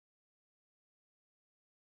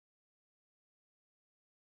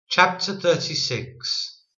Chapter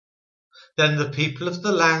 36. Then the people of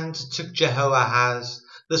the land took Jehoahaz,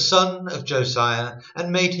 the son of Josiah,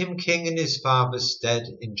 and made him king in his father's stead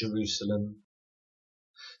in Jerusalem.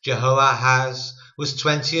 Jehoahaz was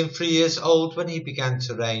 23 years old when he began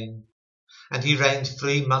to reign, and he reigned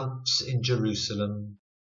 3 months in Jerusalem.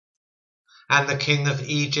 And the king of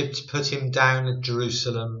Egypt put him down at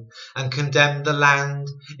Jerusalem, and condemned the land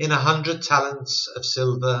in 100 talents of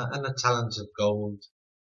silver and a talent of gold.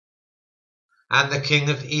 And the king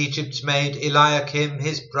of Egypt made Eliakim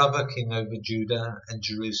his brother king over Judah and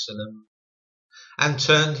Jerusalem, and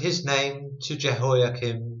turned his name to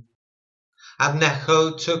Jehoiakim. And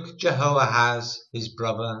Necho took Jehoahaz his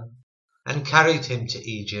brother, and carried him to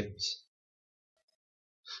Egypt.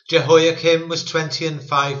 Jehoiakim was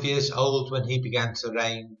 25 years old when he began to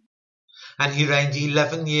reign, and he reigned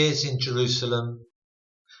 11 years in Jerusalem.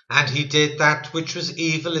 And he did that which was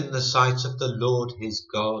evil in the sight of the Lord his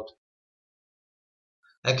God.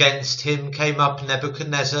 Against him came up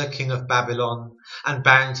Nebuchadnezzar king of Babylon, and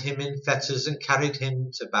bound him in fetters and carried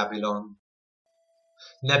him to Babylon.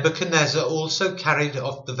 Nebuchadnezzar also carried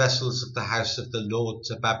off the vessels of the house of the Lord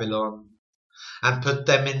to Babylon, and put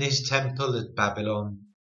them in his temple at Babylon.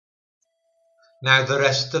 Now the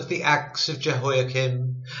rest of the acts of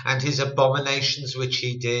Jehoiakim, and his abominations which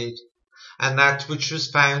he did, and that which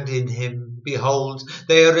was found in him, behold,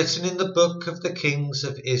 they are written in the book of the kings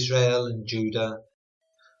of Israel and Judah.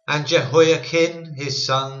 And Jehoiakim his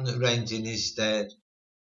son reigned in his stead.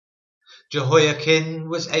 Jehoiakim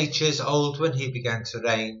was 8 years old when he began to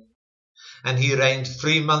reign, and he reigned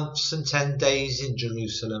 3 months and 10 days in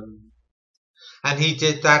Jerusalem. And he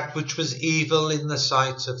did that which was evil in the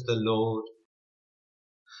sight of the Lord.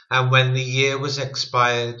 And when the year was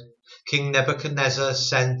expired, King Nebuchadnezzar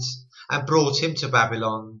sent and brought him to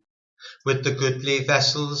Babylon, with the goodly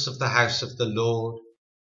vessels of the house of the Lord,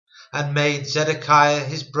 and made Zedekiah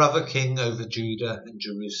his brother king over Judah and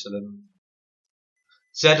Jerusalem.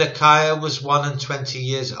 Zedekiah was 21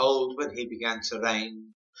 years old when he began to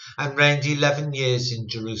reign, and reigned 11 years in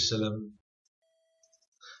Jerusalem.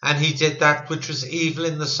 And he did that which was evil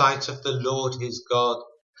in the sight of the Lord his God,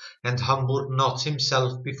 and humbled not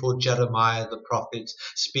himself before Jeremiah the prophet,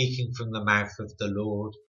 speaking from the mouth of the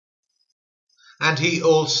Lord. And he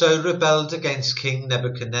also rebelled against King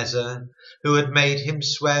Nebuchadnezzar, who had made him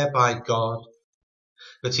swear by God.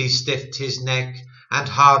 But he stiffed his neck, and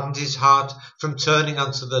hardened his heart from turning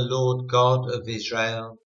unto the Lord God of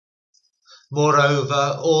Israel.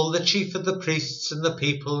 Moreover, all the chief of the priests and the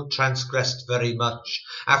people transgressed very much,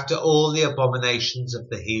 after all the abominations of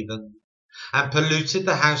the heathen, and polluted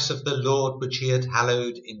the house of the Lord which he had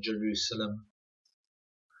hallowed in Jerusalem.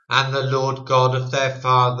 And the Lord God of their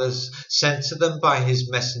fathers sent to them by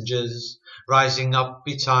his messengers, rising up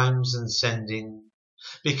betimes and sending,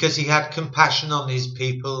 because he had compassion on his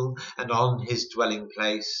people and on his dwelling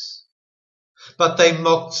place. But they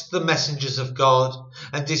mocked the messengers of God,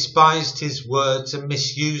 and despised his words, and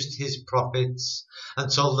misused his prophets,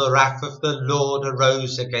 until the wrath of the Lord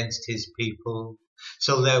arose against his people,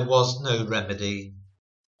 till there was no remedy.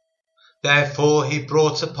 Therefore he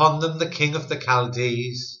brought upon them the king of the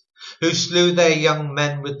Chaldees, who slew their young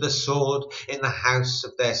men with the sword in the house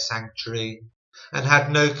of their sanctuary, and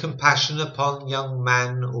had no compassion upon young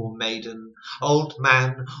man or maiden, old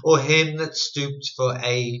man, or him that stooped for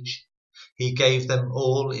age. He gave them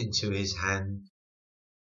all into his hand.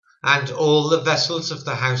 And all the vessels of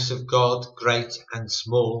the house of God, great and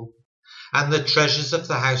small, and the treasures of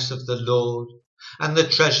the house of the Lord, and the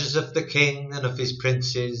treasures of the king and of his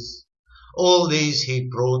princes, all these he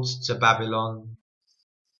brought to Babylon.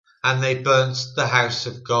 And they burnt the house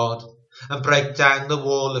of God, and brake down the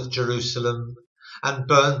wall of Jerusalem, and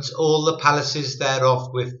burnt all the palaces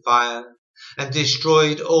thereof with fire, and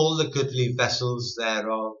destroyed all the goodly vessels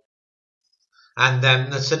thereof. And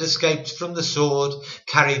them that had escaped from the sword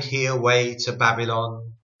carried he away to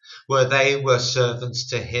Babylon, where they were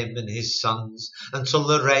servants to him and his sons, until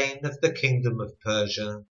the reign of the kingdom of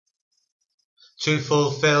Persia, to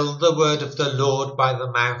fulfill the word of the Lord by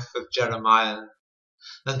the mouth of Jeremiah,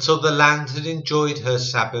 until the land had enjoyed her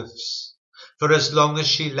Sabbaths. For as long as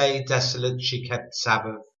she lay desolate she kept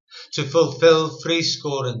Sabbath, to fulfill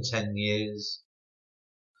 70 years.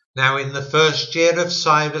 Now in the 1st year of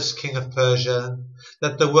Cyrus king of Persia,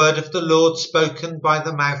 that the word of the Lord spoken by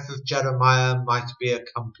the mouth of Jeremiah might be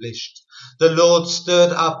accomplished, the Lord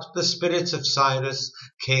stirred up the spirit of Cyrus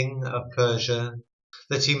king of Persia,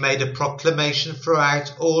 that he made a proclamation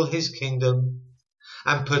throughout all his kingdom,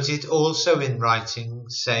 and put it also in writing,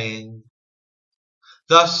 saying,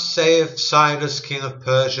 Thus saith Cyrus king of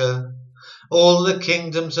Persia, All the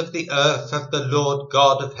kingdoms of the earth hath the Lord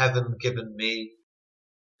God of heaven given me.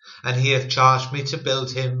 And he hath charged me to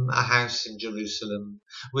build him a house in Jerusalem,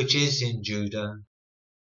 which is in Judah.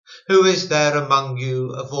 Who is there among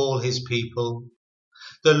you of all his people?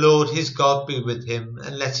 The Lord his God be with him,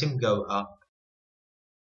 and let him go up.